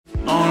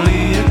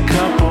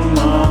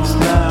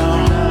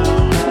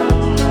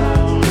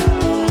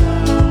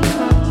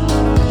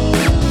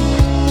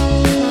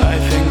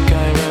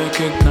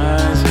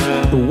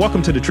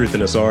Welcome to The Truth in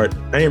This Art.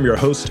 I am your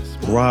host,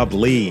 Rob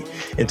Lee.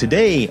 And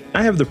today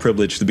I have the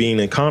privilege to be in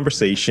a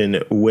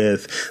conversation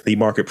with the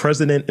market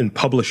president and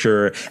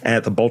publisher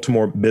at the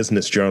Baltimore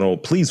Business Journal.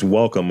 Please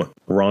welcome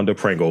Rhonda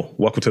Pringle.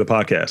 Welcome to the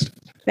podcast.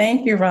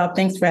 Thank you, Rob.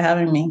 Thanks for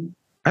having me.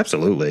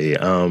 Absolutely.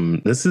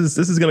 This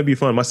is going to be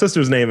fun. My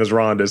sister's name is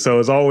Rhonda,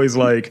 so it's always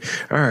like,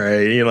 all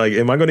right,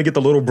 am I going to get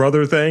the little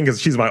brother thing because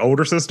she's my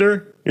older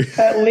sister?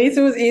 At least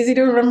it was easy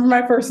to remember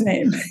my first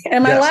name,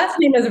 and my last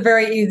name is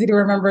very easy to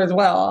remember as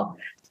well.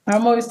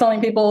 I'm always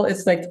telling people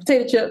it's like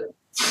potato chip.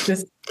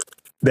 Just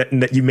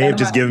that you may have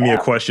just given me a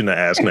question to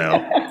ask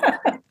now.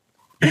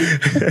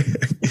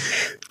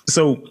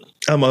 So.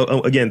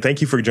 Again, thank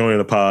you for joining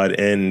the pod.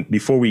 And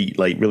before we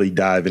really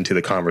dive into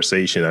the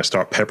conversation, I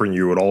start peppering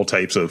you with all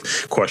types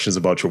of questions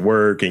about your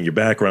work and your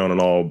background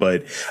and all.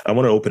 But I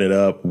want to open it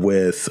up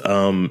with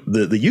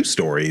the you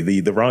story,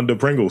 the Rhonda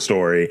Pringle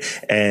story,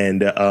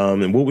 and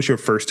what was your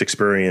first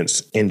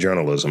experience in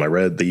journalism? I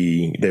read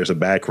there's a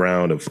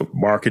background of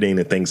marketing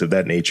and things of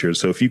that nature.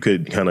 So if you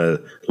could kind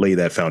of lay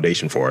that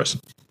foundation for us.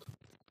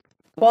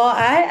 Well,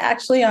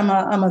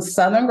 I'm a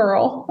Southern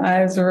girl.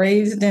 I was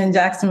raised in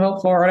Jacksonville,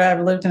 Florida.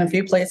 I've lived in a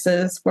few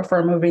places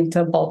before moving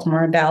to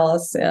Baltimore,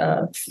 Dallas,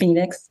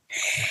 Phoenix.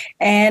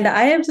 And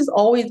I have just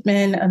always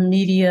been a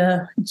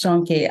media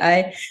junkie.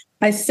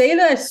 I say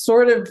that I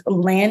sort of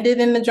landed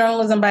in the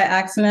journalism by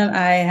accident.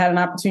 I had an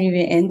opportunity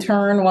to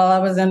intern while I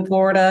was in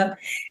Florida,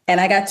 and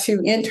I got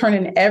to intern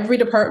in every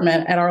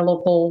department at our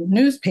local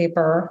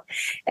newspaper.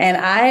 And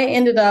I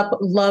ended up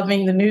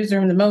loving the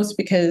newsroom the most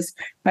because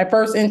my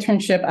first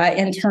internship, I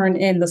interned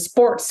in the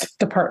sports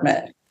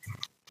department.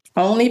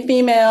 Only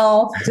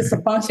female, just a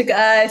bunch of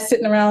guys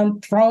sitting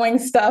around throwing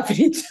stuff at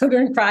each other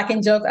and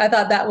cracking jokes. I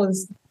thought that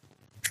was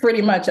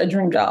pretty much a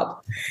dream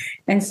job.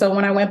 And so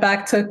when I went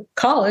back to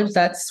college,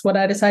 that's what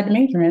I decided to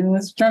major in,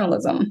 was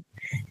journalism.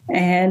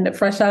 And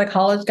fresh out of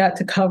college, got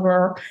to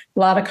cover a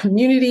lot of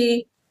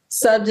community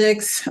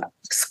subjects,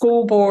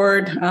 school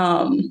board.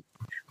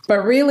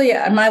 But really,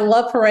 my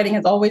love for writing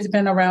has always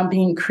been around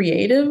being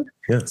creative.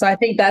 Yeah. So I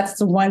think that's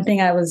the one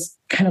thing I was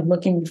kind of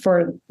looking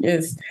for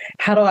is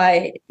how do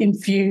I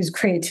infuse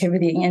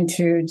creativity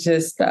into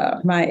just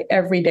my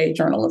everyday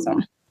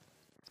journalism?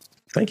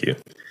 Thank you.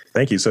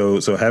 Thank you. So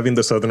having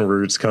the Southern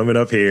roots coming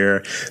up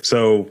here.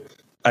 So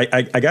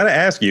I got to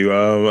ask you,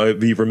 I'd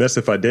be remiss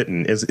if I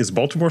didn't. Is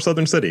Baltimore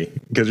Southern City?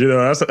 Because,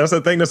 that's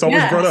a thing that's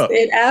always brought up.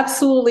 It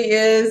absolutely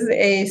is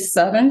a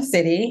Southern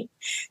city.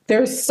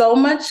 There's so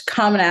much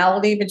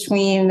commonality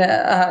between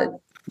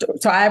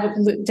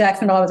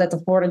Jacksonville, I was at the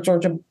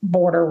Florida-Georgia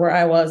border where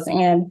I was,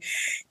 and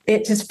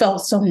it just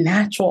felt so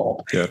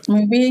natural. Yeah. I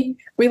mean,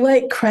 we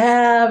like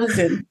crabs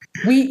and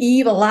we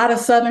eat a lot of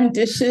Southern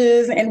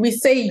dishes and we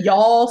say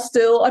y'all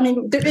still. I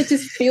mean, it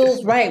just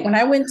feels right. When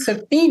I went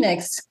to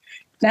Phoenix,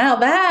 now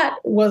that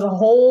was a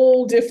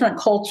whole different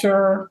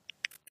culture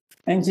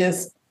and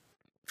just,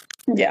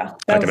 yeah.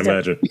 I can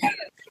imagine.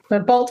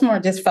 But Baltimore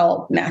just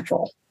felt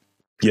natural.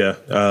 Yeah.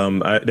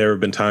 There have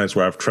been times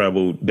where I've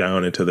traveled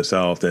down into the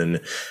South and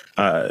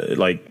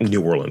like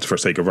New Orleans, for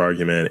sake of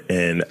argument.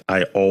 And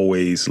I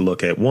always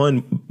look at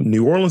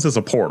New Orleans is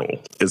a portal.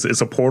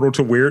 It's a portal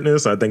to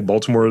weirdness. I think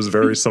Baltimore is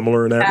very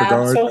similar in that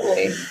regard.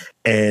 Absolutely.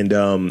 And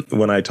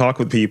when I talk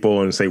with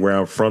people and say where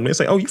I'm from, they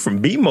say, "Oh, you're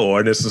from Baltimore,"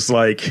 and it's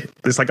like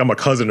I'm a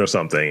cousin or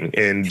something.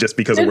 And just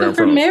because of where I'm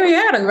from,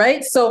 Marietta,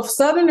 right? So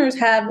Southerners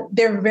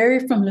they're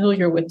very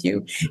familiar with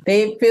you.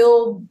 They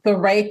feel the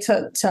right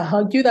to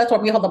hug you. That's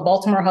what we call the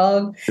Baltimore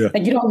hug. Yeah.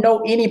 Like you don't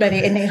know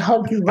anybody and they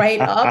hug you right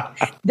up.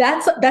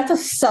 That's a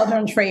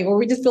Southern trait where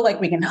we just feel like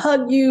we can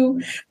hug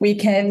you. We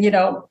can,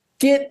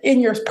 get in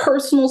your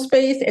personal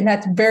space, and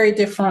that's very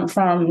different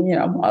from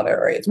other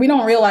areas. We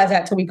don't realize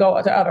that till we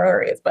go to other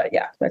areas, but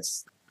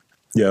that's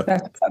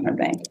a Southern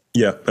thing.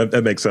 Yeah,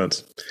 that makes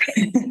sense.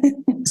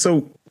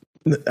 So,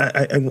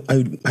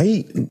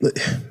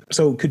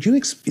 so could you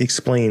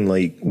explain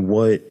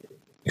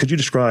could you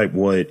describe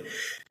what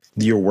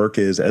your work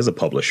is as a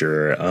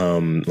publisher?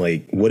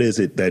 What is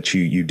it that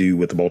you do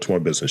with the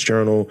Baltimore Business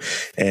Journal?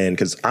 And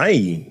because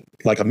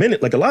like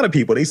a lot of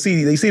people, they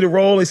see the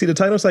role, they see the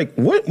title. It's like,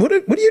 what do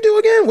you do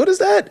again? What is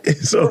that?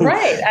 So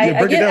right.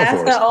 I get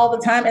asked that all the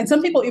time. And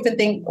some people even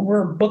think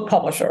we're book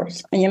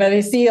publishers. And,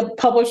 they see a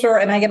publisher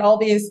and I get all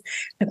these,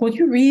 like, will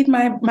you read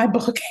my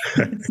book?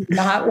 It's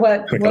not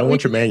what I don't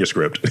want your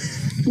manuscript.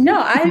 No,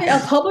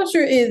 a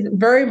publisher is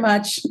very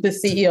much the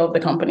CEO of the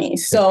company.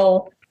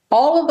 So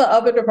all of the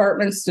other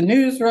departments, the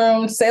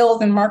newsroom, sales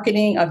and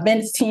marketing,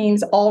 events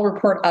teams, all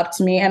report up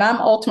to me. And I'm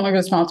ultimately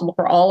responsible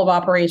for all of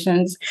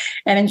operations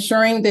and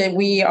ensuring that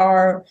we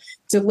are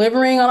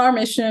delivering on our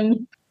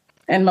mission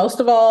and most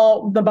of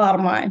all, the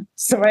bottom line.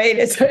 So, right,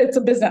 it's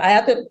a business. I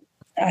have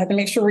to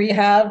make sure we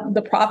have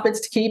the profits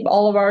to keep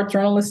all of our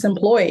journalists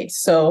employed.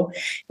 So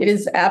it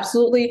is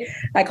absolutely,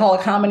 I call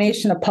a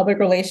combination of public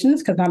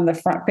relations because I'm the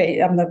front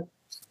page, I'm the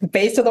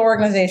face of the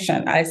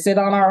organization. I sit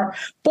on our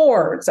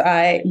boards.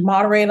 I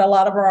moderate a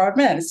lot of our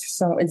events.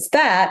 So it's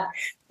that,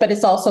 but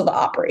it's also the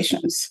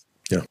operations.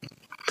 Yeah,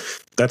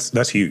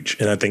 that's huge.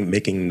 And I think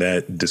making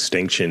that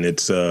distinction,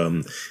 it's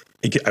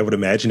I would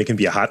imagine it can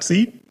be a hot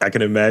seat. I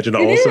can imagine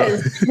It also.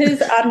 is,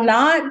 because I'm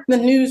not the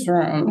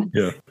newsroom,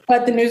 Yeah.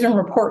 but the newsroom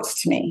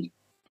reports to me.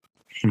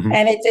 Mm-hmm.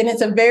 And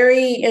it's a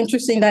very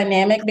interesting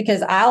dynamic,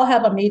 because I'll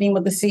have a meeting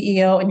with the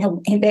CEO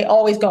and they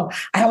always go,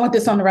 I don't want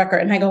this on the record.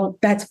 And I go,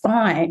 that's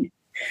fine.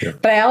 Yeah.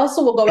 But I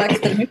also will go back to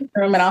the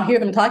newsroom and I'll hear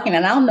them talking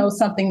and I'll know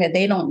something that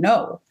they don't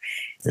know.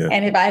 Yeah.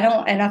 And if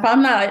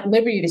I'm not at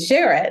liberty to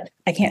share it,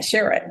 I can't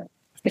share it,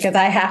 because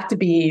I have to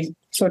be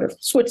sort of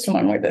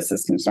Switzerland where this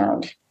is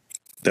concerned.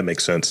 That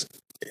makes sense.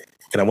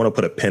 And I want to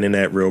put a pin in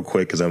that real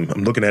quick, because I'm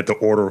looking at the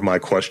order of my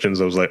questions.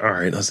 I was like, all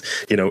right, let's,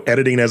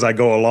 editing as I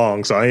go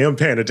along. So I am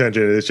paying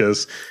attention. It's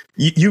just,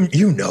 you've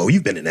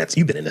been in that,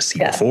 you've been in a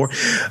seat before.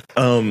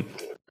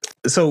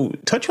 So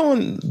touch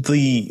on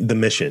the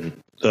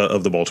mission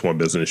of the Baltimore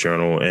Business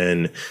Journal,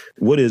 and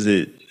what is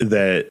it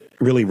that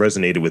really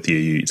resonated with you?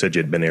 You said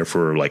you had been there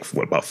for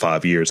about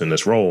 5 years in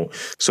this role.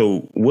 So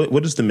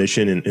what is the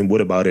mission, and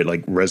what about it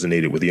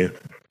resonated with you?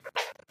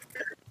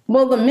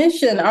 Well, the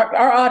mission,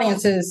 our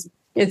audience is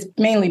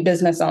mainly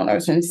business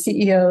owners and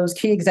CEOs,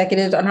 key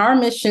executives. And our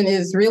mission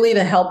is really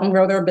to help them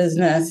grow their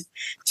business,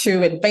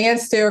 to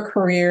advance their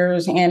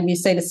careers, and we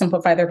say to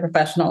simplify their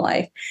professional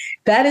life.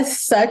 That is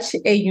such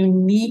a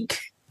unique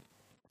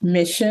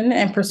mission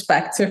and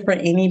perspective for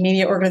any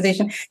media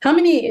organization.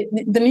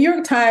 The New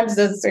York Times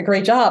does a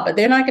great job, but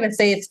they're not going to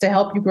say it's to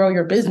help you grow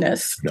your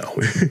business. No.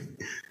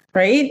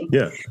 Right?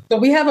 Yeah. So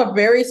we have a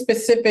very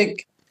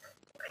specific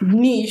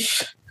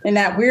niche in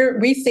that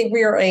we say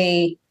we're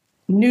a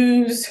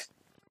news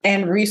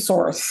and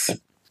resource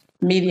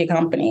media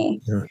company.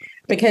 Yeah.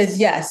 Because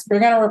yes, we're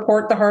going to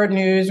report the hard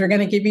news. We're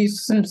going to give you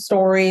some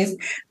stories,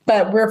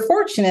 but we're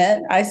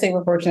fortunate. I say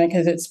we're fortunate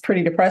because it's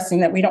pretty depressing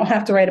that we don't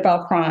have to write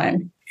about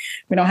crime.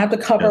 We don't have to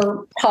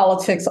cover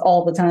politics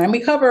all the time.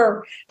 We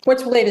cover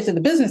what's related to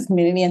the business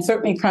community, and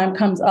certainly crime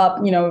comes up.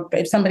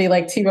 If somebody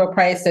like T. Rowe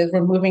Price says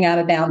we're moving out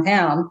of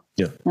downtown,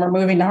 we're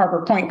moving to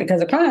Harbor Point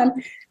because of crime,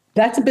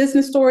 that's a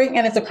business story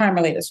and it's a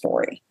crime-related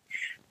story.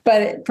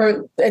 But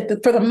for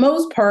the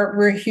most part,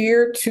 we're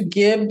here to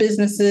give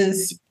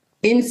businesses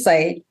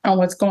insight on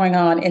what's going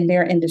on in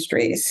their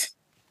industries.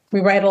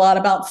 We write a lot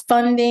about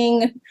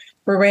funding.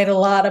 We write a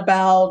lot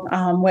about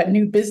what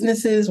new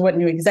businesses, what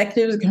new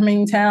executives are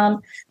coming in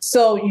town.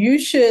 So you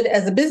should,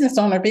 as a business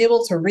owner, be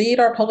able to read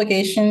our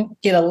publication,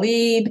 get a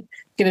lead,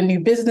 get a new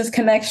business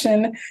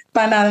connection,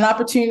 find out an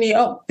opportunity.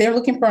 Oh, they're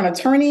looking for an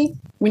attorney.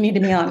 We need to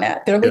be on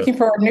that. They're looking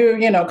for a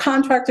new,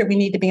 contractor. We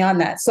need to be on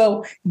that.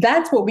 So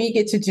that's what we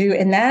get to do.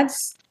 And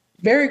that's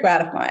very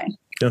gratifying.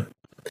 Yeah.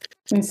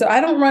 And so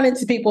I don't run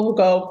into people who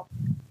go,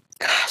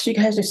 gosh, you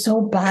guys are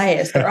so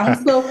biased. Or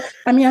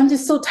I'm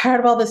just so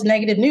tired of all this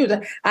negative news.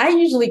 I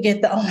usually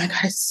get oh my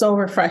God, it's so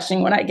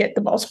refreshing when I get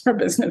the Baltimore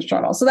Business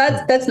Journal. So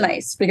that's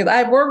nice, because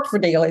I've worked for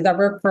dailies. I've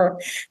worked for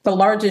the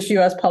largest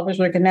U.S.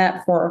 publisher,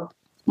 Gannett, for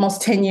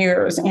almost 10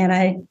 years. And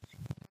I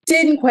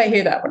didn't quite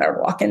hear that when I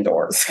would walk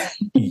indoors.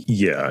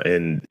 Yeah.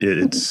 And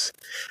it's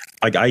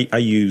like, I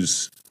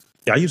use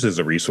it as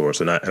a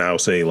resource, and I'll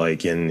say,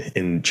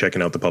 in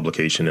checking out the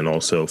publication and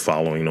also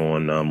following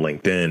on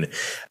LinkedIn,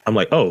 I'm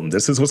like, oh,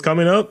 this is what's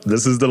coming up.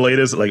 This is the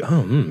latest,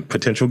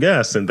 potential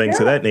guests and things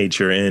of that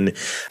nature. And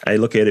I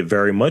look at it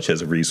very much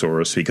as a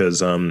resource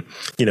because,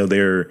 obviously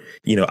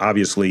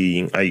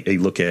I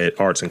look at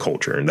arts and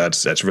culture, and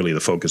that's really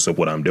the focus of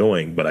what I'm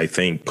doing. But I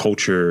think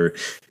culture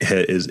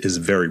is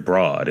very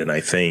broad. And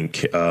I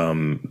think,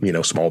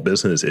 small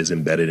business is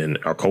embedded in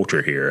our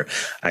culture here.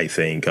 I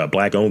think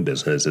Black owned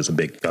business is a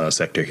big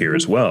sector here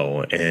as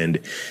well. And,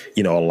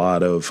 a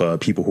lot of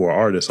people who are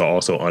artists are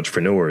also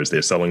entrepreneurs.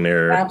 They're selling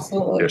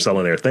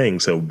their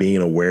things. So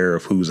being aware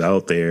of who's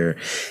out there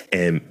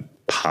and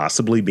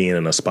possibly being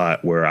in a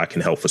spot where I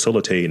can help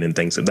facilitate and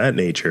things of that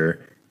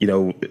nature.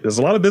 There's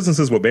a lot of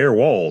businesses with bare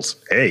walls.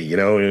 Hey, you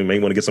may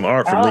want to get some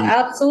art from me.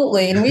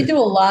 Absolutely. And we do a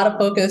lot of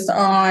focus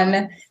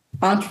on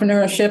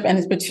entrepreneurship, and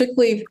it's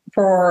particularly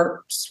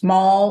for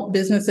small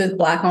businesses,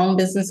 Black-owned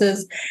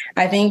businesses.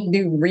 I think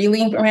we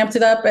really ramped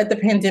it up at the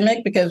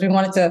pandemic because we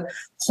wanted to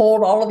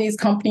hold all of these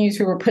companies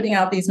who were putting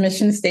out these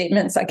mission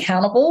statements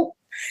accountable.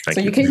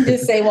 So you couldn't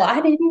just say, well, I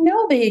didn't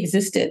know they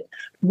existed.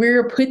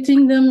 We're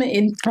putting them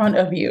in front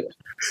of you.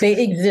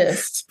 They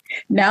exist.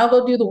 Now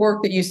go do the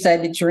work that you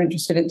said that you're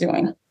interested in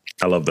doing.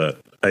 I love that.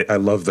 I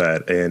love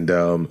that. And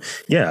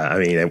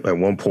at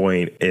one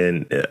point,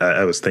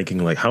 I was thinking,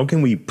 how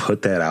can we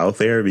put that out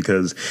there?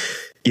 Because,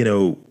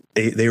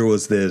 there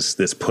was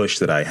this push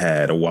that I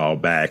had a while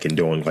back in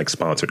doing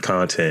sponsored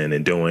content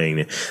and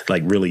doing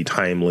really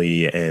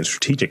timely and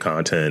strategic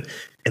content.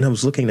 And I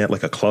was looking at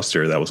a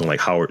cluster that was on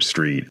Howard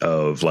Street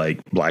of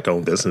Black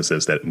owned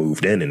businesses that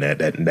moved in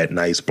that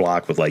nice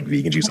block with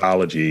Vegan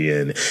Juiceology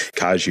and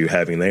Kaju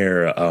having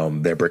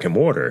their brick and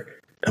mortar.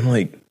 I'm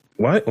like,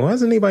 why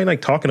isn't anybody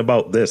talking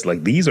about this?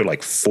 These are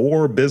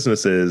 4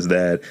 businesses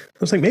that I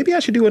was maybe I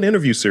should do an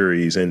interview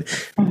series, and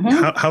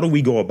how do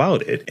we go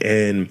about it?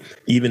 And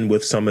even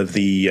with some of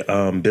the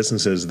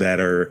businesses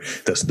that are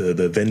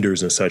the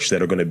vendors and such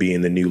that are going to be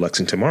in the new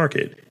Lexington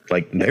market,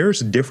 Like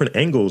there's different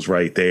angles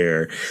right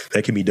there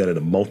that can be done in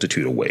a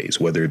multitude of ways,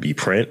 whether it be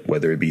print,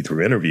 whether it be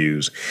through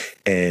interviews.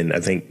 And I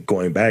think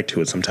going back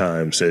to it,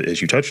 sometimes,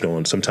 as you touched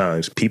on,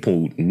 sometimes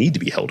people need to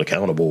be held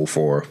accountable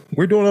for,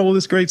 we're doing all of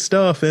this great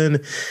stuff.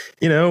 And,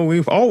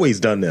 we've always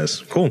done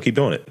this. Cool. Keep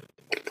doing it.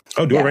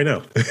 Oh, do it right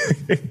now.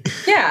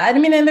 Yeah. I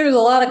mean, and there's a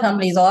lot of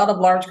companies, a lot of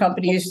large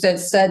companies that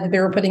said that they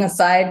were putting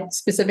aside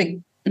specific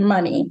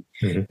money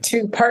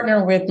to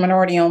partner with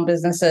minority owned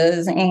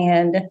businesses.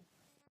 And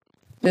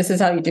this is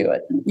how you do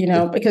it,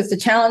 because the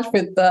challenge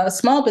with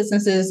small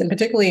businesses and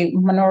particularly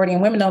minority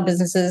and women-owned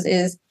businesses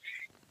is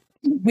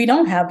we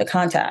don't have the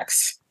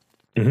contacts,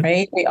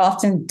 right? We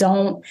often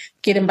don't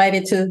get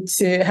invited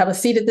to have a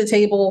seat at the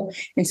table.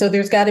 And so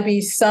there's got to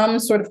be some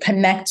sort of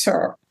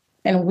connector,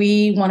 and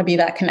we want to be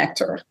that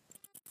connector.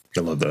 I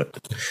love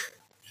that.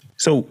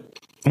 So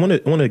I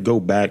want to go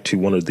back to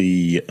one of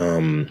the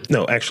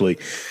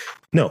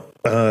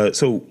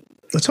So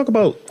let's talk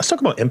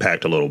about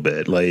impact a little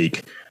bit.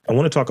 Like, I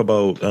want to talk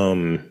about,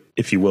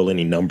 if you will,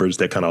 any numbers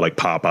that kind of like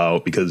pop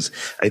out, because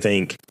I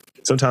think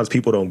sometimes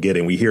people don't get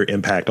it. We hear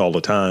impact all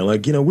the time.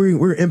 Like,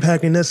 we're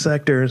impacting this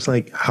sector. It's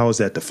like, how is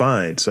that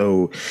defined?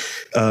 So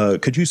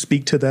could you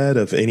speak to that,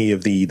 of any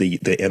of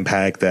the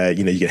impact that,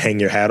 you can hang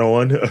your hat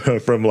on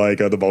from like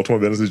the Baltimore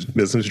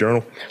Business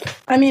Journal?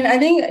 I mean, I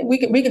think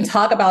we can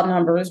talk about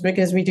numbers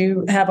because we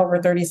do have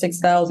over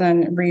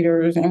 36,000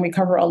 readers and we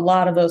cover a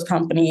lot of those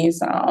companies.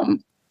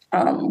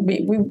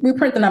 We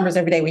print the numbers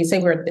every day. We say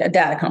we're a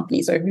data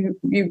company. So if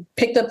you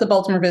picked up the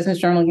Baltimore Business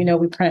Journal,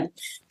 we print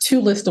 2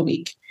 lists a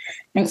week,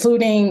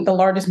 including the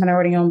largest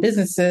minority-owned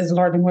businesses,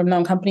 large and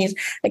women-owned companies.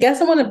 I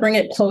guess I want to bring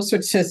it closer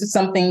to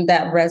something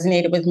that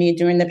resonated with me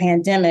during the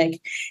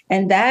pandemic,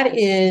 and that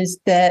is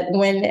that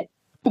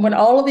when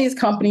all of these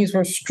companies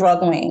were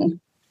struggling,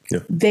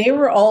 they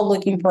were all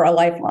looking for a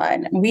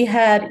lifeline. We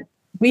had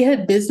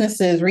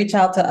businesses reach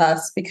out to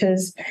us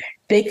because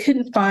they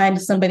couldn't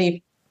find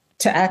somebody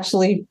to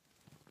actually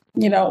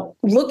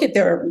look at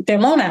their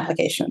loan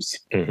applications.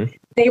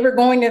 They were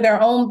going to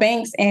their own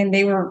banks and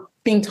they were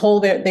being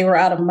told that they were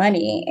out of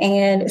money.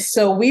 And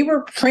so we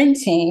were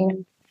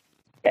printing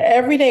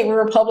every day. We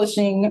were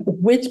publishing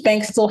which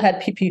banks still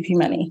had PPP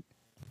money.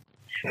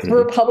 We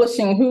were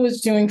publishing who was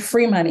doing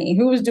free money,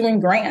 who was doing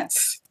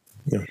grants.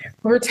 We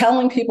were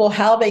telling people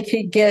how they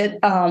could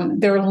get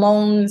their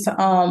loans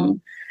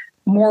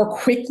more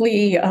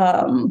quickly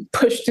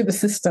pushed through the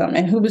system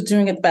and who was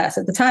doing it best.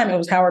 At the time, it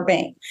was Howard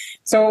Bank.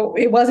 So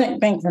it wasn't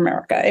Bank of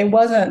America. It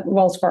wasn't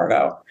Wells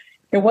Fargo.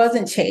 It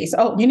wasn't Chase.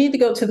 Oh, you need to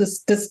go to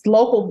this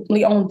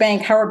locally owned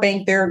bank, Howard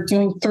Bank. They're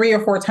doing 3 or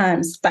 4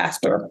 times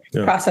faster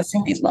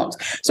processing these loans.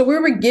 So we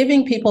were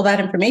giving people that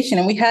information,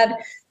 and we had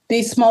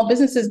these small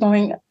businesses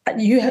going,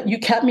 you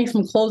kept me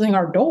from closing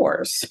our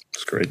doors.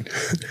 That's great.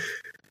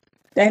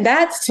 And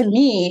that's, to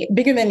me,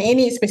 bigger than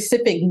any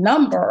specific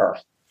number.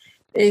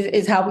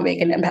 Is how we make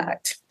an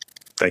impact.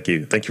 Thank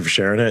you. Thank you for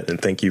sharing it. And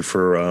thank you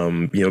for,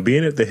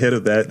 being at the head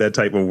of that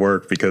type of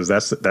work, because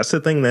that's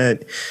the thing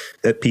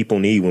that people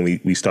need when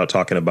we start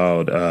talking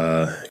about,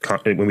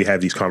 when we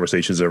have these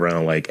conversations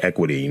around like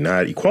equity,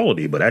 not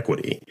equality, but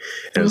equity.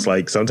 And it's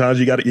like, sometimes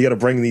you got to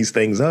bring these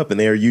things up and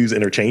they're used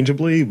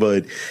interchangeably,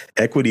 but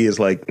equity is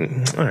like,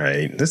 all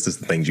right, this is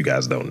the things you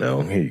guys don't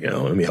know. Here you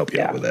go. Let me help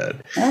you out with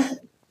that.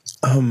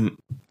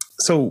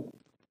 So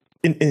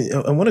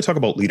I want to talk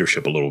about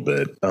leadership a little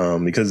bit,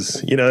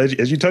 because,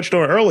 as you touched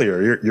on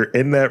earlier, you're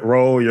in that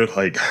role. You're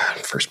like,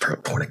 first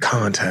point of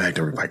contact.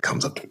 Everybody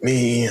comes up to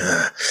me.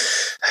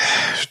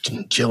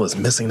 Jill is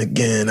missing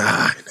again.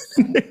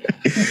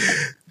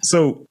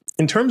 So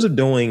in terms of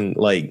doing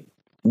like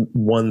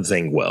one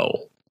thing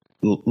well,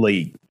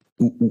 like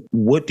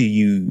what do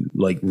you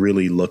like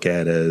really look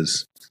at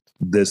as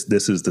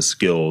this is the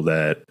skill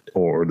that,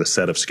 or the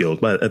set of skills,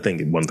 but I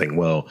think one thing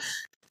well,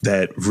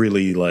 that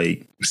really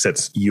like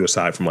sets you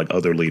aside from like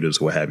other leaders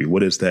or what have you?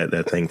 What is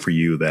that thing for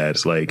you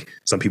that's like,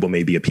 some people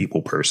may be a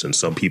people person.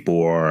 Some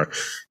people are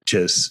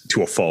just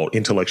to a fault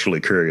intellectually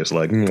curious,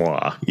 like,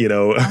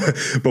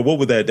 mwah, but what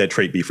would that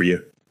trait be for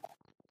you?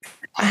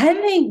 I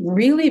think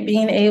really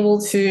being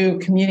able to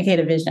communicate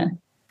a vision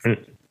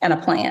and a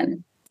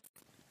plan.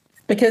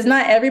 Because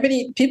not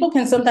everybody, people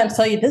can sometimes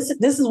tell you this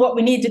is what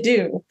we need to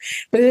do.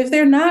 But if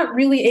they're not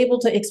really able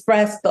to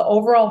express the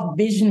overall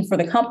vision for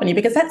the company,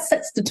 because that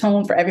sets the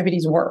tone for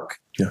everybody's work.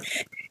 Yeah.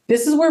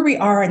 This is where we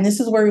are and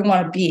this is where we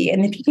want to be.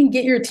 And if you can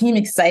get your team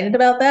excited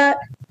about that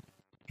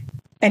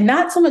and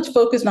not so much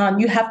focused on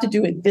you have to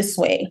do it this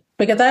way.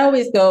 Because I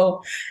always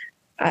go,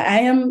 I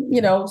am,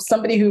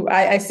 somebody who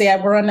I say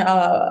I run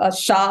a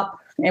shop.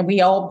 And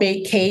we all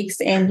bake cakes,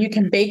 and you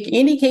can bake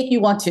any cake you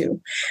want to.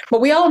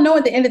 But we all know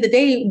at the end of the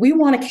day, we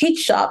want a cake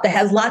shop that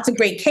has lots of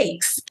great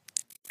cakes.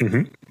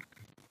 And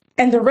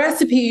the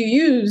recipe you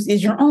use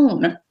is your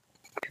own.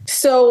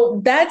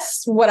 So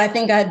that's what I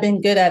think I've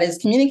been good at, is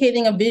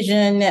communicating a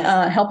vision,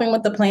 helping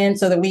with the plan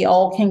so that we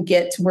all can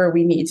get to where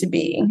we need to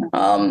be.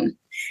 And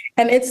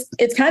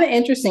it's kind of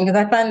interesting because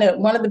I find that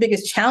one of the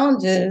biggest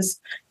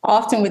challenges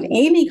often with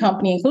any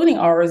company, including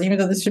ours, even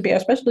though this should be our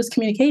specialist,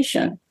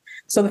 communication.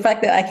 So the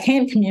fact that I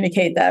can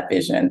communicate that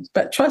vision,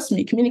 but trust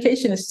me,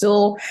 communication is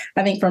still,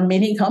 I think, for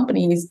many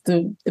companies,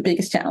 the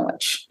biggest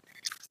challenge.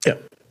 Yeah.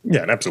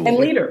 Yeah, absolutely.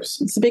 And leaders,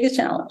 it's the biggest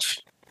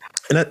challenge.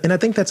 And I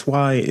think that's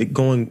why,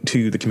 going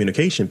to the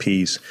communication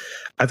piece,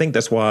 I think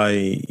that's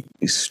why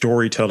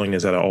storytelling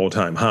is at an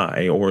all-time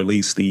high, or at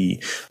least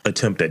the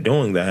attempt at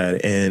doing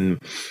that.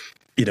 And,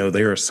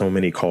 there are so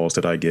many calls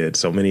that I get,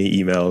 so many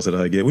emails that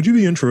I get. Would you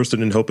be interested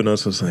in helping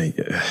us? I was like,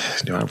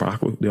 do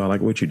I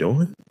like what you're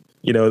doing?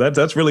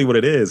 That's really what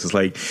it is. It's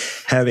like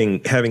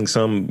having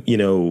some,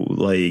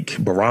 like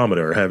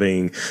barometer,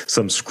 having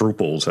some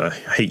scruples. I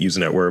hate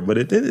using that word, but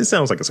it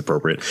sounds like it's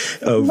appropriate,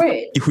 of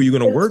right. Who you're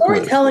going to work with.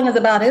 Storytelling is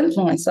about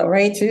influence, though,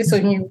 right? Too.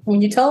 So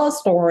when you tell a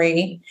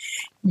story,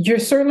 you're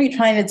certainly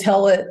trying to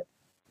tell it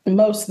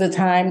most of the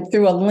time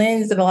through a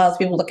lens that allows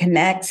people to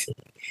connect,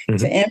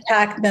 to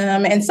impact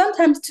them, and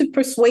sometimes to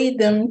persuade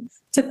them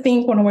to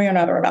think one way or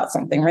another about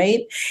something,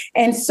 right?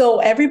 And so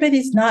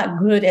everybody's not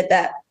good at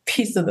that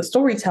piece of the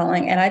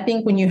storytelling. And I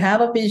think when you have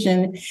a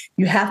vision,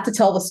 you have to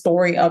tell the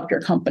story of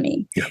your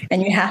company,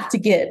 and you have to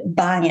get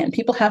buy-in.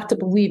 People have to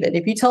believe it.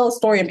 If you tell a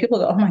story and people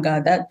go, oh my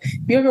God, if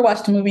you ever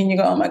watched a movie and you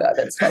go, oh my God,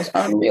 that's the most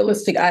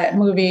unrealistic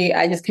movie,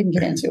 I just couldn't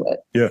get into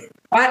it. Yeah.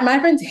 My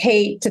friends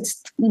hate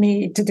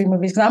me to do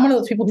movies because I'm one of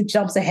those people who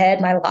jumps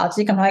ahead my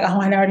logic. I'm like, oh,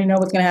 I already know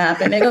what's going to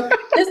happen. They go,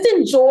 just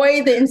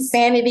enjoy the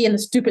insanity and the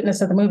stupidness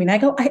of the movie. And I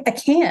go, I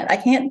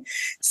can't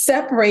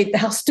separate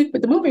how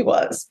stupid the movie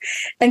was.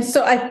 And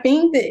so I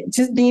think that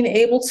just being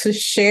able to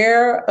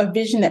share a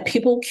vision that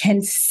people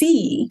can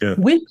see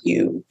with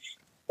you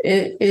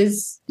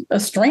is a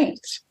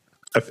strength.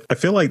 I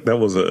feel like that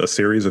was a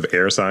series of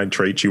air sign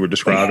traits you were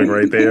describing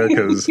right there,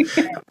 because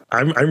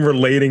I'm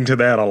relating to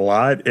that a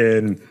lot.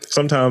 And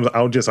sometimes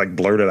I'll just like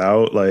blurt it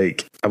out.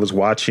 Like, I was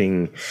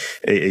watching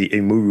a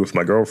movie with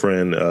my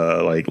girlfriend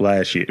like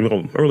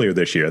earlier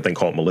this year, I think,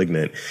 called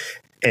Malignant.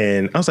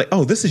 And I was like,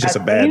 oh, this is just a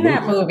bad movie.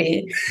 That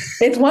movie.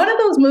 It's one of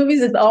those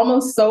movies that's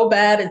almost so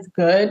bad it's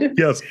good.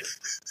 Yes.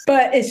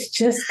 But it's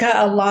just got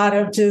a lot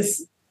of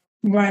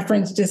my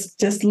friends,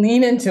 just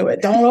lean into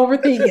it. Don't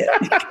overthink it.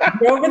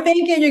 If you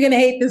overthink it, you're going to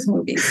hate this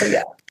movie. So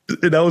yeah.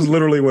 That was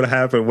literally what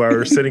happened, where we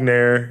were sitting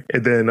there,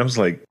 and then I was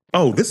like,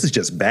 oh, this is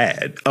just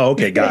bad. Oh,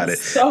 okay, got it.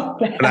 So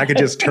bad. And I could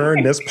just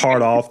turn this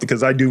part off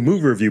because I do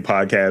movie review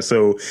podcasts.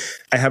 So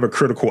I have a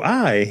critical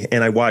eye,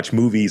 and I watch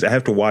movies. I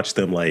have to watch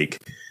them like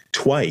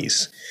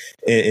twice,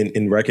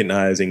 in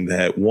recognizing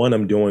that one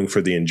I'm doing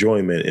for the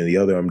enjoyment, and the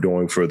other I'm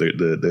doing for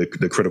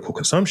the critical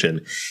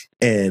consumption.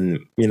 And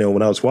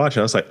when I was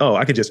watching, I was like, oh,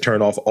 I could just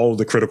turn off all of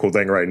the critical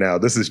thing right now.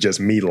 This is just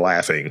me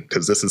laughing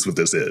because this is what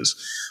this is.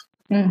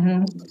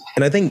 Mm-hmm.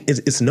 And I think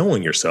it's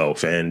knowing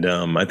yourself, and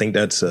I think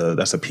that's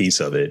a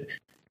piece of it.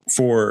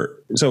 So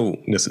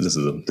this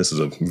is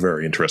a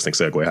very interesting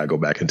segue. I go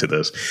back into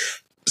this.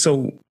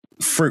 So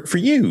for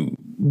you,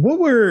 what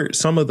were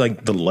some of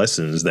like the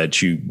lessons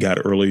that you got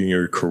early in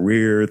your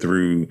career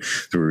through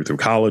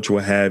college,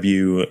 what have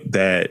you,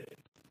 that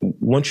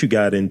once you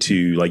got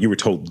into, like, you were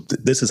told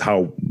this is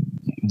how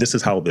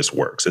this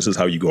works, this is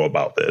how you go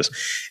about this,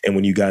 and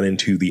when you got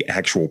into the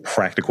actual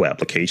practical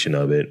application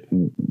of it,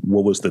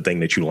 what was the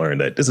thing that you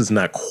learned that this is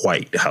not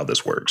quite how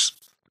this works?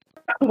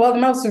 Well, the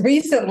most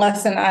recent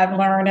lesson I've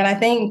learned, and I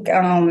think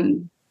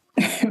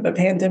the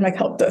pandemic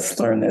helped us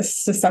learn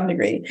this to some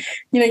degree.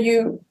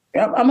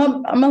 I'm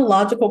a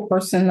logical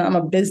person. I'm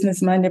a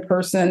business-minded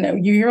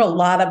person. You hear a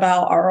lot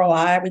about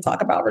ROI. We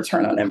talk about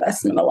return on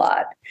investment a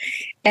lot.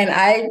 And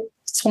I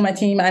told my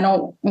team, I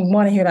don't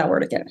want to hear that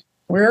word again.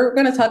 We're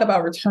going to talk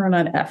about return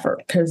on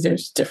effort, because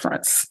there's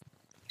difference.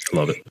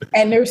 Love it.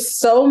 And there's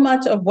so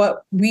much of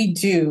what we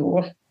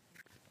do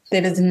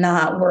that is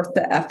not worth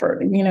the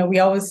effort. We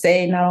always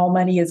say not all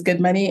money is good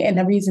money. And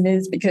the reason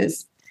is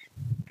because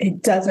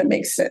it doesn't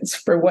make sense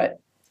for what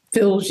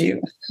fills you,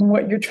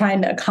 what you're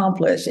trying to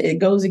accomplish. It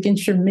goes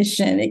against your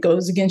mission. It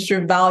goes against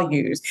your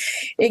values.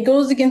 It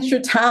goes against your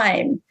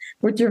time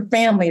with your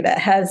family that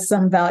has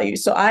some value.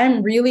 So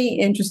I'm really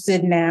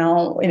interested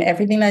now in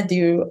everything I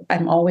do.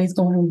 I'm always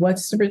going,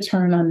 what's the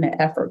return on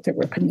the effort that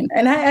we're putting in?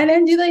 And I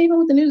do that even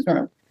with the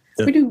newsroom.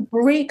 Yeah. We do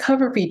great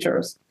cover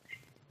features.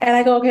 And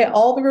I go, okay,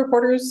 all the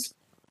reporters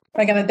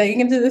are going to dig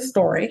into this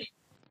story.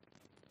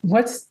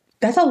 That's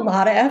a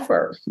lot of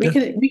effort.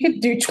 We could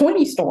do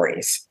 20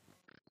 stories.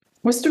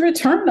 What's the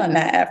return on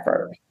that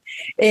effort?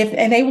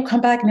 And they will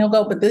come back and they'll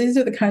go, but these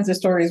are the kinds of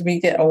stories we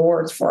get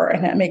awards for,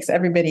 and that makes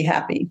everybody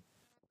happy.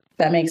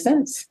 That makes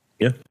sense.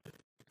 Yeah.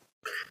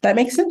 That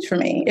makes sense for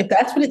me. If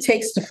that's what it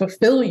takes to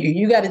fulfill you,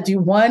 you got to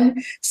do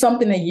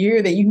something a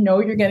year that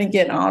you're going to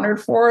get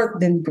honored for,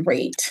 then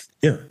great.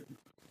 Yeah.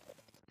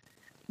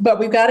 But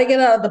we've got to get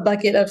out of the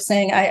bucket of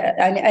saying,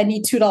 I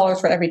need $2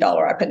 for every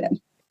dollar I put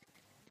in.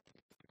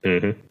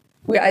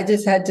 Mm-hmm. I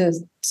just had to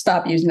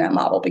stop using that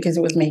model because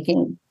it was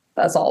making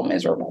us all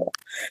miserable.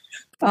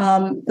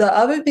 The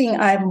other thing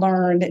I've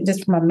learned,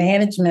 just from a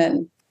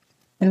management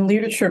and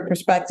leadership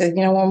perspective,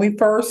 when we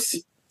first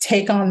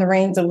take on the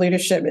reins of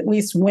leadership, at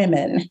least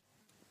women,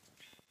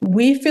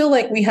 we feel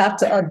like we have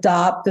to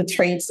adopt the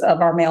traits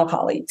of our male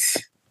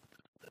colleagues.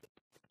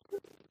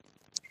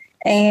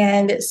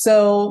 And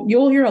so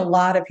you'll hear a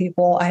lot of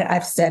people,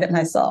 I've said it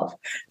myself,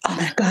 oh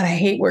my God, I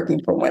hate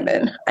working for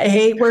women. I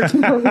hate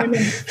working for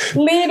women.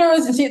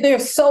 Leaders, they're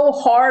so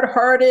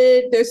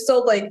hard-hearted. They're so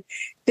like,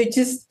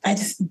 I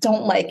just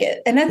don't like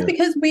it. And that's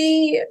because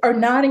we are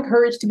not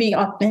encouraged to be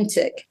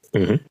authentic.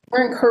 Mm-hmm.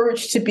 We're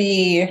encouraged to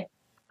be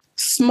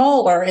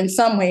smaller in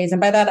some ways.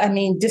 And by that, I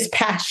mean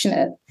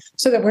dispassionate,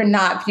 so that we're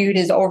not viewed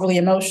as overly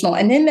emotional.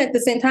 And then at the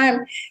same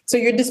time, so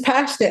you're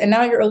dispassionate and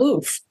now you're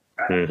aloof.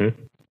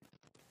 Mm-hmm.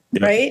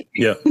 Yeah. Right?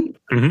 Yeah.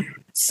 Mm-hmm.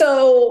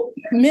 So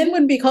men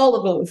would be called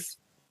aloof,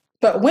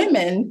 but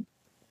women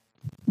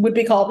would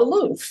be called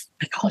aloof.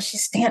 Like, oh,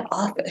 she's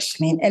standoffish.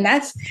 I mean, and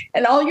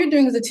all you're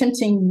doing is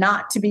attempting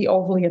not to be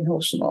overly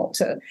emotional,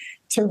 to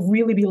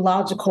really be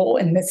logical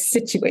in this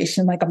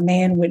situation like a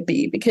man would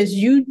be, because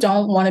you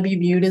don't want to be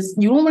viewed as,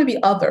 you don't want to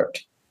be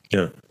othered.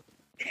 Yeah.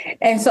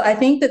 And so I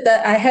think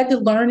that I had to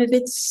learn that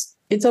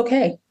it's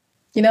okay.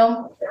 You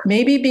know,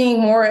 maybe being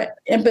more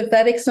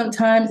empathetic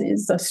sometimes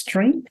is a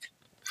strength.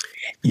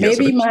 Yes,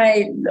 maybe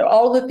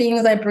all the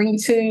things I bring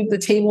to the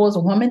table as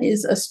a woman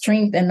is a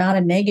strength and not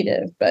a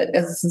negative. But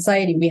as a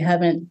society, we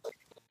haven't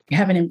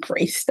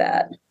embraced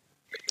that.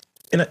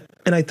 And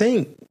I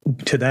think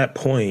to that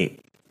point,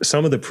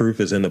 some of the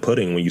proof is in the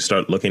pudding when you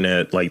start looking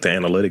at like the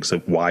analytics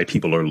of why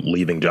people are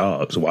leaving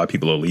jobs, why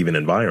people are leaving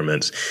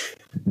environments.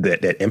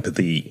 That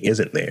empathy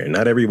isn't there.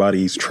 Not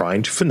everybody's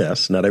trying to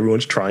finesse. Not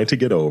everyone's trying to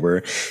get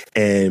over.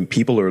 And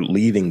people are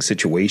leaving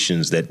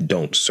situations that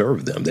don't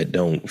serve them, that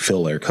don't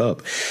fill their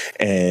cup.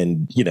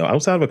 And,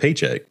 outside of a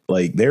paycheck,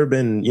 like there have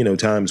been,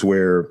 times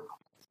where,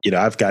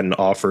 I've gotten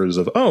offers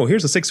of, oh,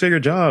 here's a 6-figure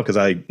job because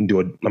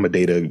I'm a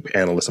data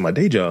analyst in my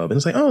day job. And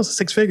it's like, oh, it's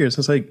 6 figures.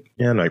 It's like,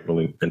 yeah, I'm not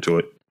really into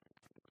it.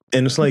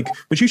 And it's like,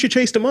 but you should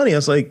chase the money. I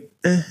was like,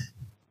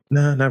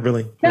 no, not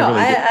really. No,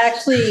 I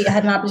actually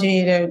had an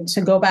opportunity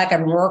to go back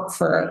and work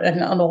for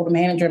an old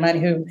manager of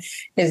mine who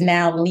is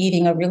now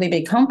leading a really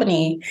big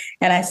company.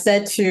 And I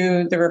said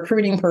to the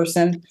recruiting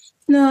person,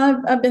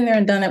 no, I've been there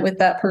and done it with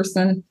that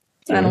person.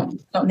 Mm-hmm.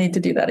 I don't need to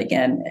do that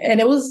again. And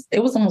it was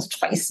almost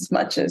twice as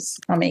much as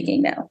I'm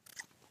making now.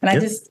 And I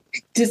just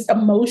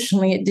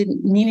emotionally, it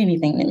didn't mean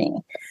anything to me.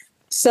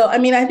 So, I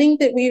mean, I think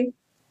that we've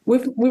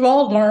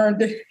all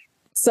learned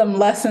some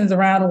lessons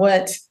around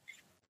what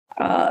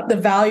the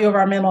value of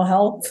our mental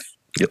health,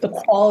 the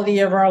quality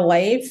of our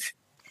life.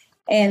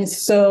 And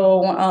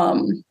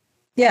so,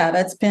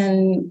 that's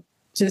been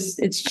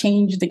it's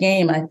changed the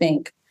game, I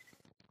think.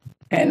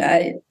 And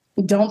I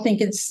don't think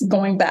it's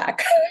going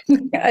back.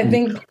 I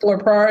think people are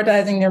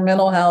prioritizing their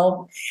mental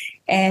health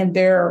and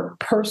their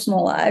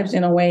personal lives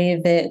in a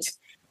way that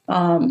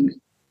I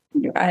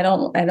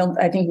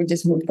think we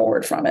just move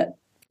forward from it.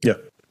 Yeah,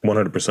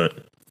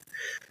 100%.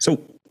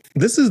 So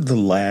this is the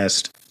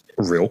last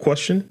real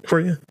question for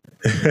you.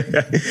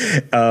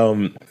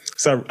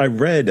 So I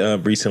read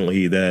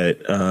recently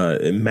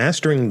that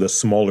mastering the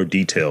smaller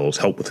details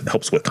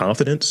helps with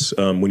confidence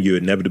when you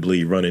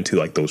inevitably run into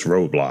like those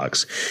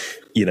roadblocks,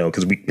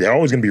 because they're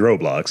always going to be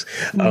roadblocks.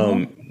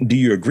 Mm-hmm. Do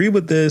you agree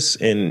with this?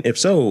 And if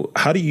so,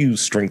 how do you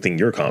strengthen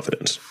your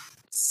confidence?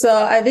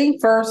 So I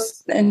think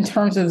first, in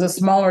terms of the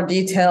smaller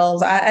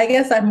details, I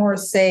guess I more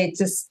say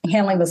just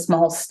handling the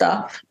small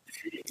stuff.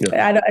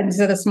 Yeah.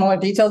 Instead of smaller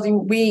details,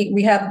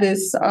 we have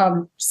this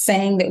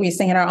saying that we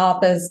say in our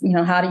office,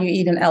 how do you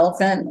eat an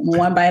elephant?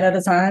 One bite at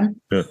a time.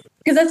 Yeah.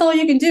 Because that's all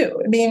you can do.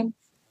 I mean,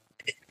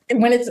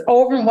 when it's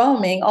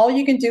overwhelming, all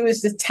you can do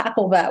is just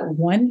tackle that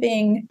one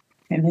thing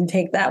and then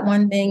take that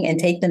one thing and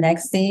take the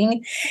next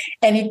thing.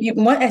 And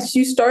as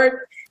you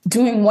start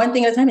doing one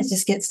thing at a time,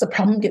 the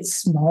problem gets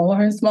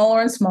smaller and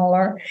smaller and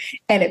smaller.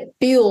 And it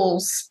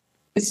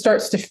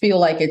starts to feel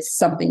like it's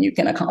something you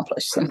can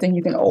accomplish, something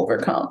you can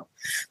overcome.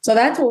 So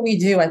that's what we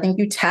do. I think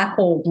you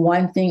tackle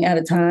one thing at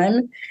a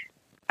time.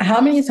 How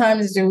many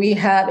times do we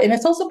have, and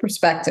it's also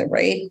perspective,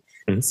 right?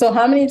 Mm-hmm. So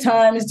how many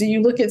times do you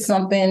look at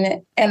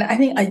something and I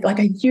think like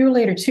a year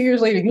later, 2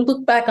 years later, you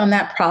look back on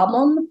that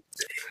problem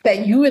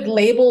that you had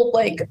labeled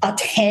like a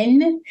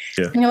 10 and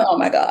you're like, oh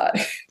my God,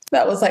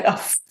 that was like a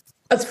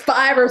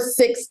 5 or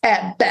 6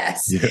 at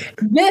best. Yeah.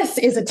 This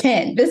is a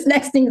 10. This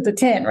next thing is a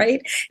 10, right?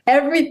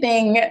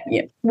 Everything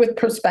with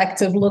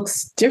perspective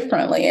looks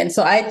differently. And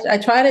so I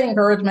try to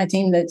encourage my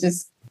team to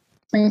just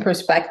bring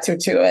perspective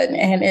to it.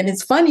 And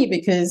it's funny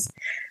because,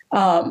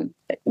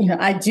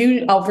 I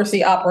do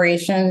oversee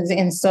operations.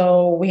 And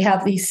so we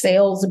have these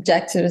sales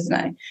objectives. And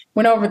I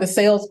went over the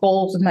sales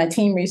goals with my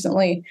team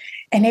recently,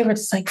 and they were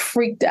just like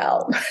freaked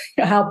out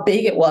how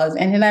big it was.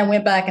 And then I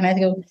went back and I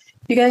go,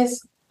 you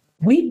guys,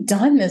 we've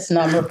done this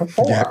number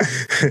before. Yeah.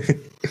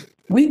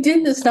 We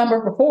did this number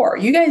before.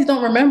 You guys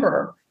don't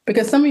remember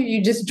because some of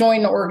you just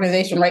joined the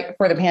organization right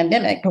before the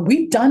pandemic, but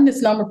we've done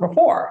this number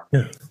before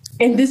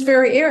in this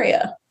very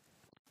area.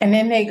 And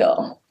then they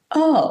go,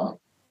 oh,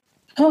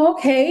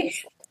 okay.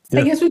 Yeah.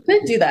 I guess we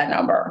could do that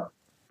number.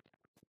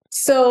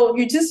 So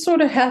you just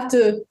sort of have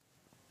to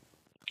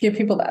give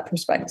people that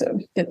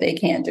perspective that they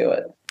can do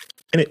it.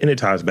 And it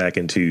ties back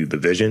into the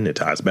vision. It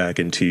ties back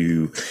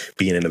into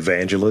being an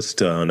evangelist.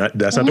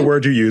 That's not the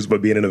word you use,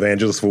 but being an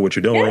evangelist for what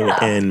you're doing.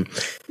 Yeah. And,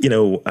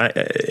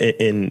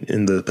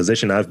 in the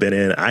position I've been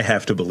in, I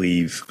have to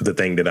believe the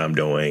thing that I'm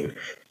doing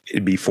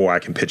before I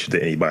can pitch it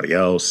to anybody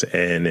else.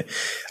 And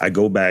I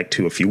go back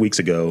to a few weeks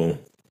ago,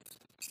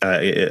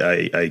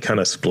 I kind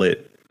of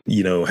split,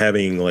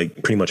 having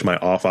like pretty much my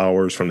off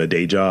hours from the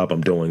day job.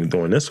 I'm doing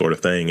this sort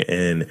of thing.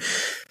 And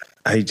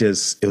it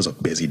was a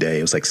busy day.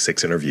 It was like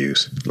 6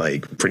 interviews,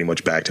 like pretty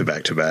much back to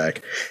back to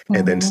back.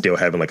 And then still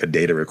having like a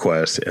data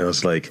request. And I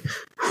was like,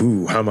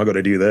 how am I going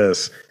to do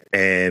this?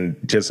 And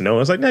just I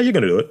was like, no, you're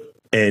going to do it.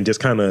 And just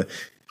kind of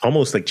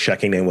almost like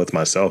checking in with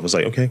myself. I was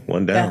like, okay,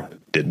 1 down,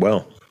 did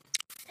well.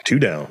 2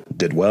 down,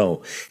 did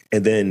well.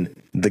 And then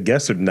the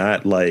guests are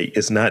not like,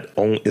 it's not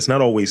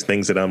always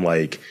things that I'm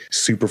like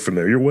super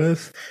familiar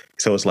with.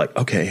 So it's like,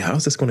 okay,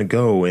 how's this going to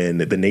go?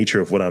 And the nature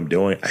of what I'm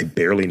doing, I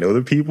barely know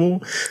the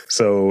people.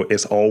 So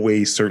it's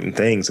always certain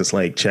things. It's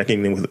like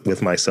checking in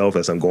with myself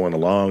as I'm going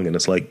along. And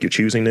it's like, you're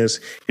choosing this,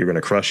 you're going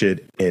to crush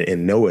it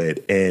and know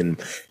it. And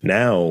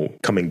now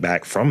coming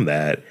back from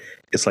that,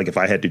 it's like if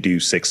I had to do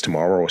 6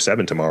 tomorrow or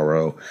 7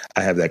 tomorrow,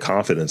 I have that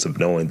confidence of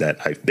knowing that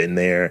I've been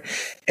there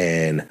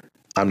and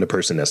I'm the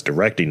person that's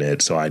directing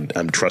it. So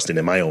I'm trusting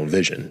in my own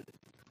vision.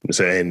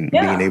 So, and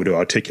being able to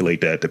articulate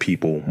that to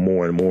people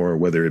more and more,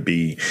 whether it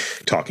be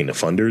talking to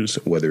funders,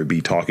 whether it be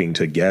talking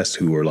to guests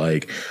who are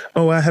like,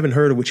 oh, I haven't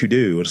heard of what you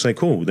do. It's like,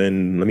 cool,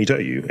 then let me tell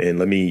you.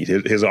 And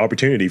here's an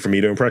opportunity for me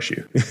to impress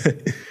you.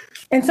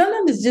 And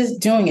sometimes it's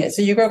just doing it.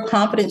 So you grow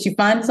confidence, you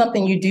find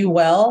something you do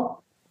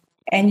well,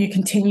 and you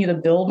continue to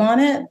build on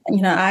it.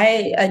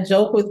 I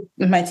joke with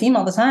my team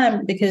all the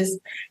time because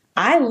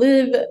I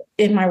live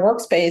in my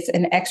workspace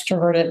an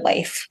extroverted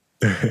life.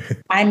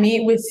 I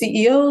meet with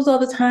CEOs all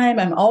the time.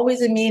 I'm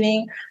always in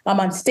meeting. I'm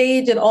on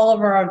stage at all of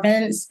our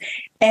events.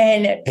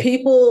 And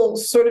people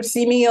sort of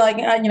see me like,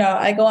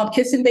 I go, I'm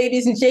kissing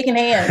babies and shaking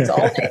hands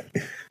all day.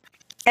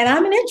 And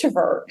I'm an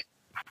introvert.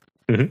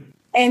 Mm-hmm.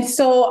 And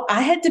so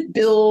I had to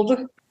build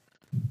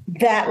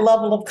that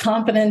level of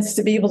confidence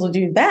to be able to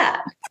do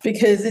that,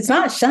 because it's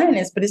not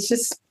shyness, but it's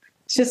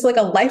just like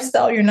a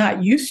lifestyle you're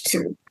not used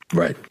to.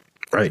 Right.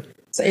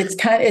 So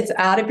it's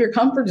out of your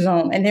comfort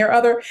zone. And there are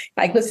other,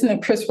 like listen to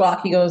Chris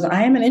Rock, he goes,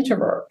 I am an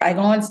introvert. I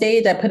go on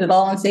stage, I put it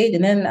all on stage,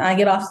 and then I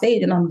get off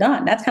stage and I'm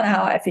done. That's kind of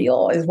how I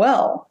feel as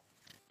well.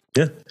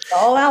 Yeah. It's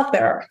all out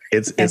there.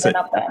 It's an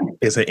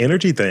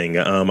energy thing.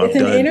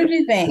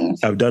 Energy thing.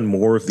 I've done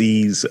more of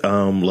these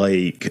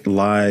like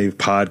live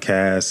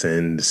podcasts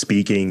and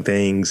speaking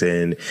things,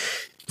 and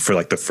for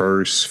like the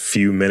first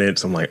few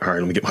minutes, I'm like, all right,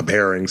 let me get my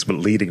bearings. But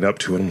leading up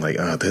to it, I'm like,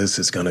 this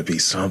is going to be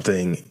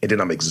something. And then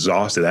I'm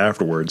exhausted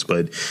afterwards.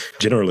 But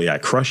generally, I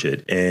crush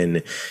it.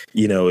 And,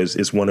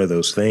 it's one of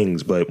those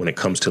things. But when it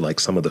comes to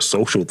like some of the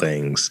social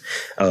things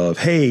of,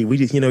 hey, we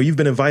just, you've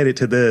been invited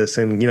to this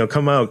and,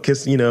 come out,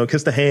 kiss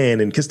the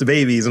hand and kiss the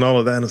babies and all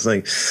of that. And it's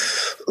like,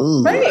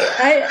 ooh. Right.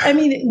 I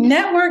mean,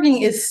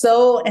 networking is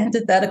so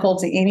antithetical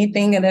to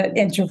anything that an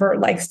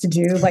introvert likes to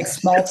do, like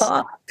small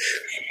talk.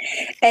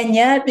 And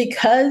yet,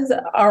 because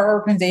our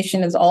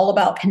organization is all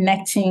about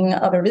connecting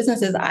other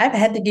businesses, I've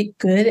had to get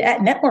good at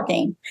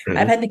networking. Mm-hmm.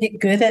 I've had to get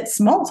good at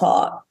small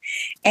talk.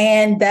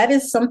 And that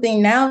is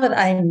something now that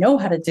I know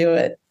how to do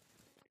it.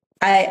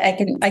 I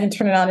can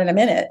turn it on in a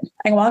minute.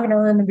 I can walk in a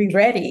room and be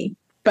ready,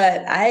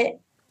 but I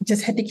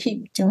just had to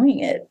keep doing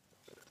it.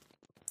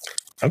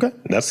 Okay.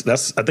 I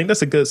think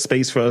that's a good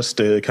space for us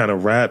to kind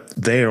of wrap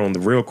there on the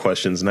real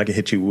questions. And I can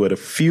hit you with a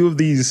few of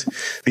these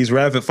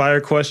rapid fire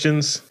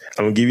questions.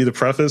 I'm going to give you the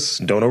preface.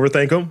 Don't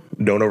overthink them.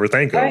 Don't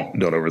overthink them. Right.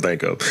 Don't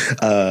overthink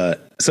them.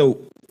 So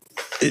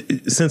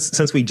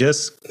since we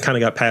just kind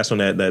of got past on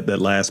that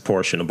last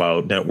portion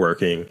about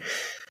networking.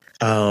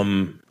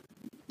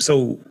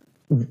 So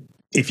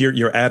if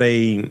you're at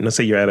let's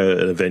say you're at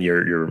an event,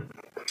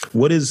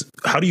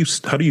 how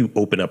do you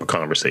open up a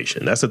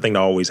conversation? That's the thing I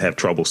always have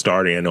trouble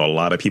starting. I know a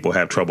lot of people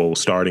have trouble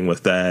starting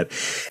with that.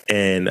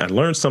 And I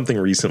learned something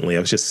recently. I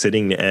was just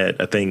sitting at,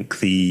 I think,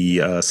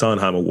 the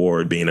Sondheim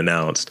Award being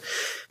announced.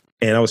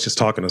 And I was just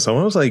talking to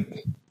someone. I was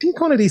like,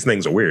 one of these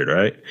things are weird,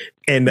 right?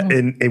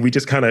 And we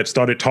just kind of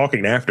started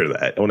talking after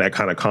that on that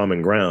kind of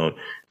common ground.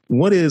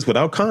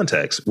 Without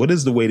context, what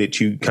is the way that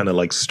you kind of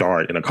like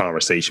start in a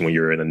conversation when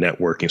you're in a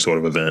networking sort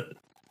of event?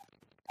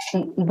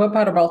 What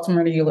part of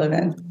Baltimore do you live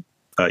in?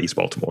 East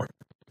Baltimore.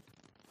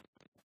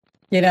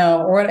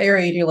 Or what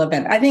area do you live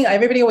in? I think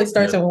everybody always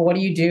starts with, well, what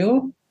do you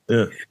do?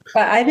 Yeah.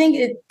 But I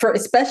think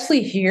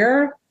especially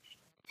here,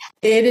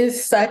 it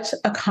is such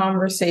a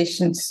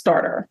conversation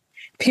starter.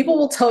 People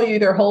will tell you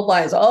their whole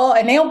lives. Oh,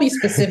 and they'll be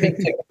specific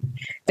too.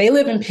 They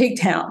live in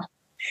Pigtown.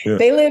 Yeah.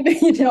 They live,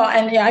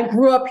 and I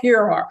grew up here,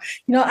 or,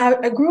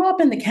 I grew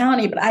up in the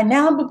county, but I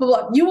now,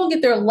 you will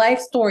get their life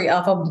story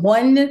off of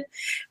one.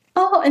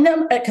 Oh, and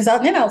then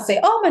then I'll say,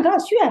 oh my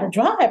gosh, you had a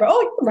drive, or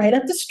oh, you're right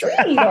up the street,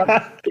 or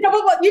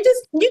you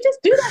just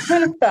do that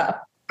kind of stuff.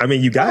 I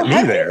mean, you got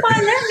me there. You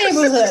find that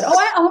neighborhood. Oh,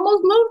 I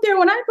almost moved there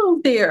when I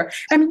moved there.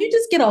 I mean, you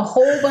just get a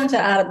whole bunch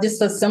out of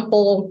just a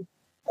simple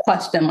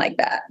question like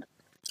that.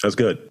 That's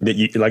good.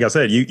 Like I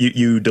said,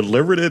 you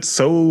delivered it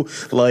so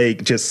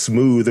like just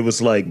smooth. It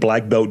was like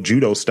black belt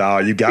judo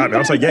style. You got me. I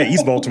was like, yeah,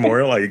 East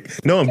Baltimore. Like,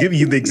 no, I'm giving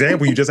you the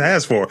example you just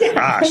asked for.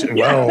 Gosh,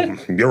 well,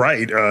 you're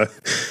right.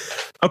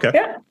 Okay.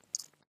 Yeah.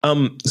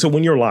 So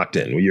when you're locked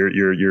in,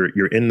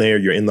 you're in there,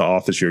 you're in the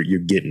office, you're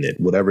getting it,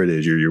 whatever it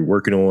is, you're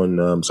working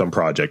on some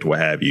project, what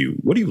have you.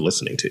 What are you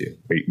listening to?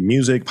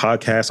 Music,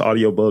 podcasts,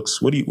 audiobooks?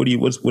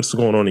 What's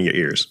going on in your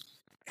ears?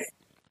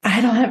 I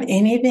don't have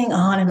anything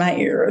on in my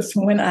ears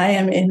when I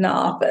am in the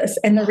office.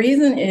 And the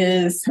reason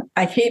is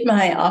I keep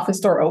my office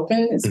door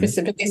open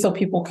specifically so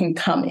people can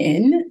come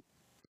in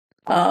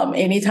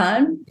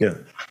anytime. Yeah.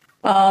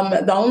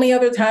 The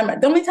only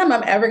time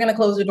I'm ever going to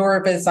close the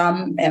door is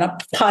I'm in a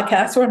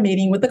podcast or a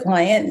meeting with a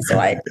client. So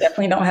I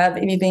definitely don't have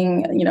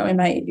anything, in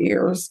my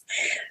ears.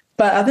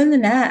 But other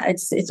than that,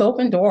 it's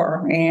open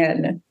door.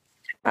 And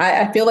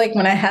I feel like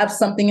when I have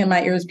something in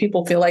my ears,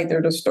 people feel like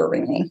they're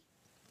disturbing me.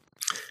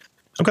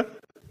 Okay.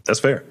 That's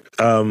fair.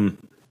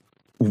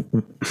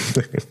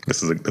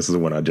 This is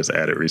one I just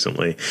added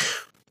recently.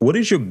 What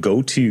is your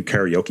go-to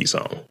karaoke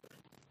song?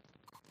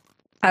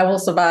 I Will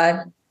Survive.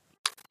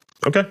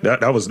 Okay,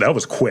 that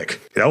was quick.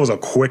 That was a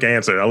quick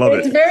answer. I love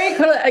it. It's very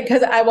cool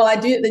because I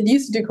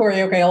used to do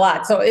karaoke a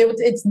lot. So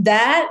it's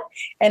that,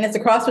 and it's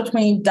a cross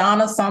between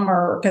Donna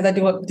Summer, because I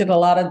did a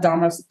lot of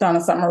Donna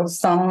Summer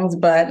songs,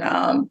 but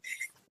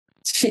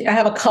I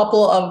have a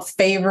couple of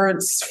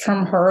favorites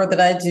from her that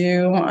I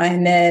do,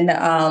 and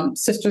then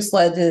Sister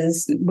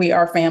Sledge's "We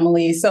Are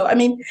Family." So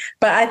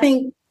but I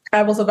think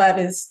 "I Will Survive"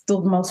 is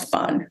still the most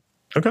fun.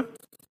 Okay.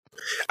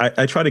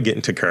 I try to get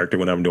into character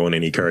when I'm doing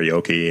any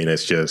karaoke, and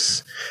it's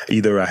just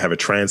either I have a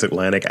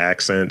transatlantic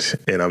accent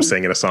and I'm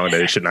singing a song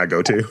that it should not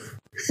go to.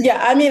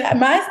 Yeah,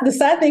 the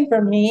sad thing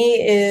for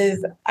me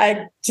is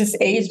I just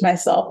aged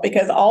myself,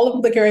 because all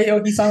of the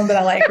karaoke songs that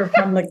I like are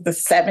from like the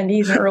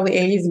 70s and early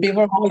 80s. And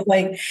people are always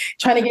like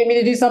trying to get me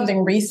to do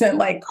something recent,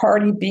 like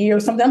Cardi B or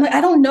something. I'm like, I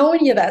don't know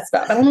any of that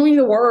stuff. I don't know any of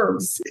the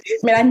words.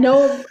 I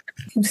know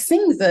who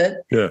sings it.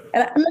 Yeah.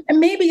 And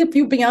maybe a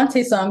few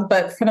Beyonce songs,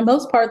 but for the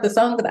most part, the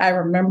songs that I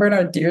remember and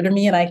are dear to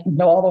me and I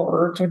know all the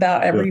words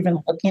without ever even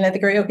looking at the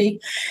karaoke,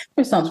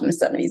 they're songs from the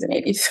 70s and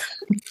 80s.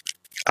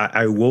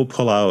 I will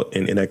pull out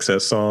an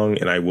INXS song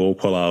and I will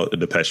pull out a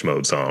Depeche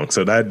Mode song.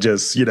 So that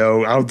just,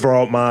 I'll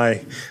throw out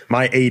my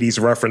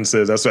 80s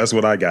references. That's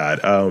what I got.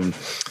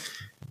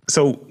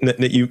 So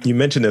you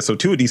mentioned this. So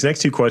these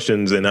next two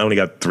questions, and I only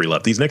got 3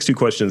 left. These next 2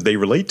 questions, they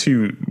relate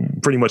to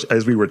pretty much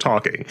as we were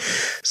talking.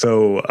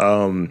 So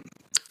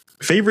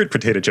favorite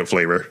potato chip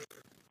flavor?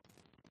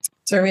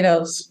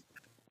 Doritos.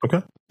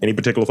 Okay. Any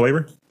particular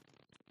flavor?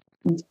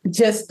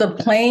 Just the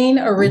plain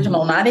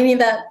original, not any of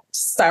that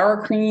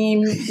sour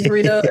cream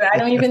Dorito.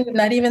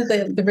 Not even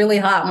the really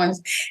hot ones.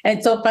 And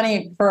it's so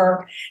funny,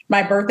 for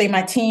my birthday,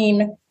 my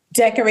team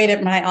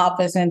decorated my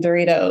office in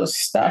Doritos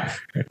stuff.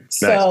 Nice.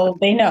 So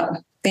they know,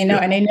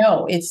 and they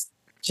know it's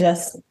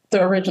just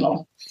the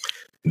original.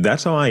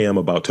 That's how I am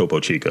about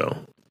Topo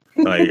Chico.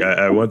 Like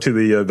I went to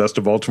the Best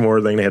of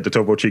Baltimore thing. They had the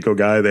Topo Chico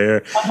guy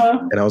there.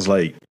 And I was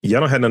like,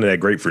 y'all don't have none of that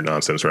grapefruit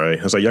nonsense, right?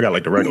 I was like, y'all got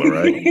like the regular,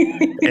 right?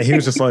 And he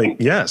was just like,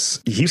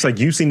 yes. He's like,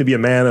 you seem to be a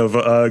man of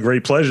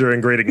great pleasure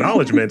and great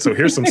acknowledgement. So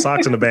here's some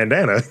socks and a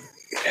bandana.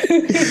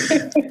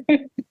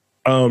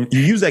 You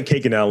used that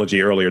cake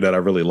analogy earlier that I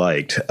really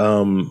liked.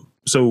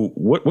 So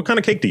what kind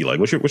of cake do you like?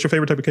 What's your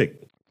favorite type of cake?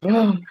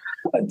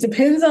 It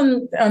depends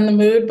on the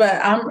mood,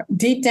 but I'm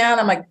deep down,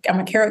 I'm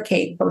a carrot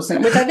cake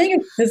person, which I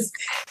think is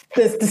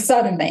the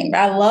Southern thing.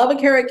 I love a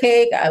carrot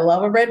cake. I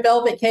love a red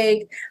velvet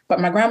cake, but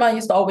my grandma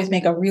used to always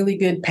make a really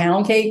good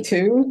pound cake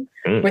too,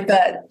 with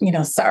that,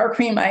 sour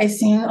cream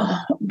icing.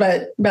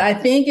 But I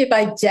think if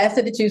I just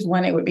had to choose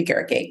one, it would be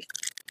carrot cake.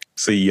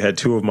 See, you had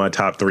 2 of my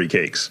top 3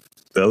 cakes.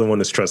 The other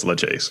one is tres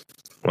leches.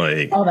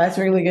 Oh, that's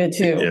really good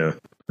too. Yeah.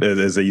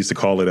 As they used to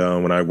call it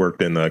when I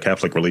worked in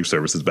Catholic Relief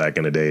Services back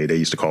in the day, they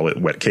used to call it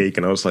wet cake,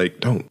 and I was like,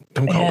 don't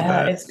call it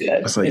that. It's good.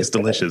 I was like, it's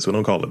delicious, but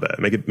don't call it that.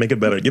 Make it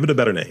better. Give it a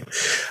better name.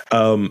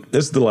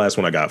 This is the last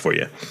one I got for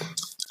you.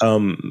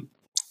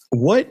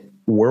 What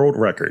world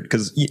record?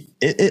 Because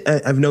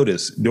I've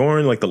noticed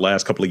during like the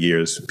last couple of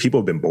years,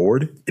 people have been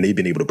bored and they've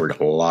been able to break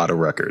a lot of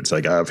records.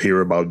 Like I've heard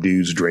about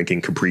dudes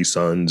drinking Capri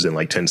Suns in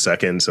like 10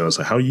 seconds. And I was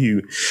like,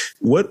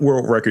 what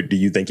world record do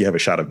you think you have a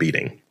shot of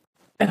beating?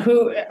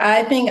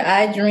 I think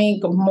I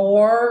drink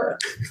more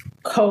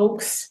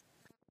Cokes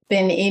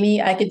than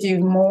I could do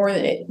more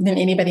than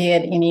anybody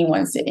at any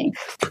one sitting.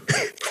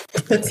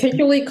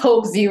 Particularly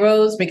Coke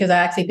Zeros, because I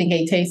actually think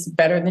they taste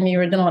better than the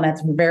original, and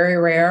that's very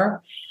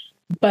rare.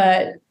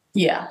 But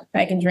yeah,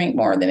 I can drink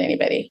more than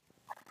anybody.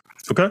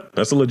 Okay,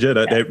 that's a legit.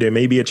 There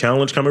may be a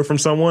challenge coming from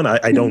someone.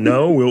 I don't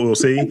know. We'll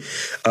see.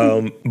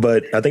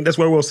 But I think that's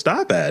where we'll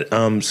stop at.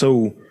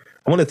 So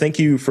I want to thank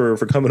you for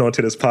coming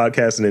onto this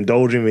podcast and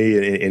indulging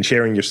me and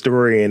sharing your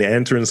story and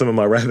answering some of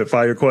my rapid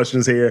fire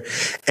questions here.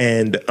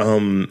 And I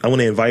want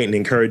to invite and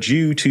encourage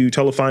you to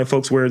tell the fine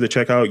folks where to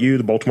check out you,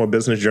 the Baltimore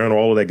Business Journal,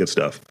 all of that good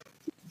stuff.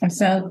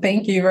 So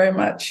thank you very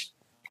much.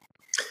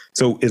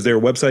 So is there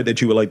a website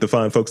that you would like to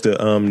find folks to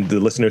the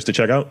listeners to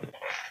check out?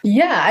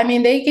 Yeah, I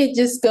mean, they could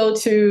just go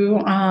to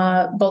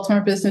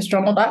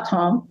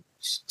BaltimoreBusinessJournal.com.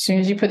 As soon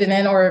as you put it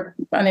in or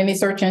on any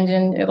search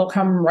engine, it'll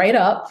come right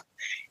up.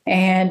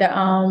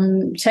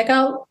 And check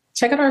out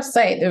our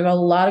site. There's a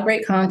lot of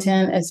great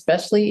content,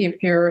 especially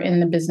if you're in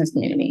the business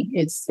community.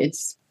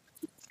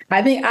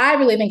 I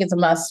really think it's a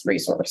must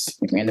resource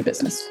if you're in the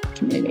business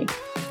community.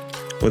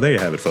 Well, there you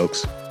have it,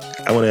 folks.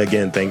 I want to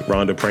again thank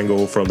Rhonda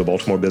Pringle from the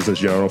Baltimore Business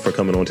Journal for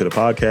coming on to the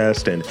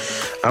podcast. And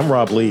I'm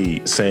Rob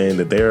Lee, saying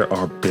that there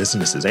are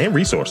businesses and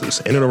resources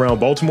in and around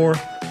Baltimore.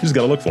 You just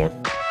got to look for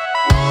them.